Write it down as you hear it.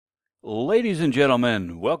Ladies and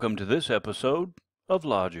gentlemen, welcome to this episode of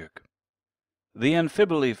Logic. The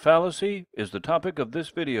Amphiboly fallacy is the topic of this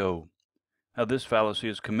video. Now, this fallacy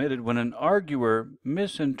is committed when an arguer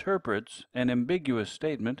misinterprets an ambiguous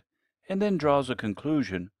statement and then draws a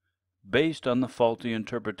conclusion based on the faulty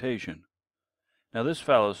interpretation. Now, this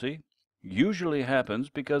fallacy usually happens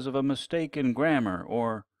because of a mistake in grammar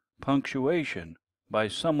or punctuation by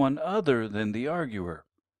someone other than the arguer.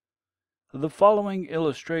 The following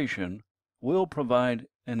illustration will provide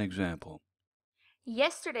an example.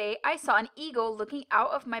 Yesterday, I saw an eagle looking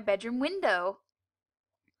out of my bedroom window.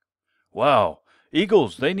 Wow,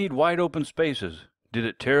 eagles, they need wide open spaces. Did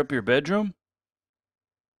it tear up your bedroom?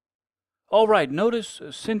 All right, notice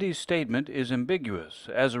Cindy's statement is ambiguous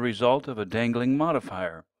as a result of a dangling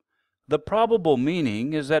modifier. The probable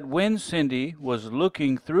meaning is that when Cindy was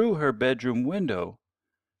looking through her bedroom window,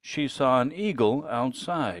 she saw an eagle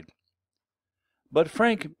outside. But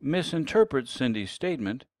Frank misinterprets Cindy's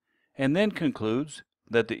statement and then concludes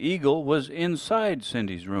that the eagle was inside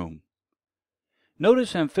Cindy's room.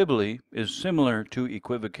 Notice amphiboly is similar to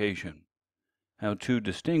equivocation. Now, to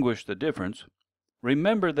distinguish the difference,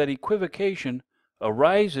 remember that equivocation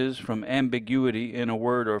arises from ambiguity in a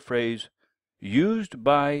word or phrase used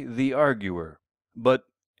by the arguer, but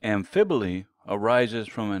amphiboly arises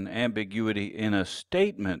from an ambiguity in a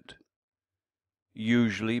statement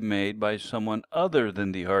usually made by someone other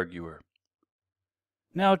than the arguer.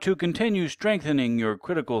 Now, to continue strengthening your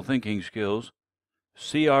critical thinking skills,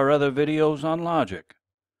 see our other videos on logic.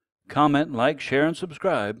 Comment, like, share, and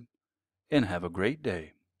subscribe, and have a great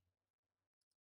day.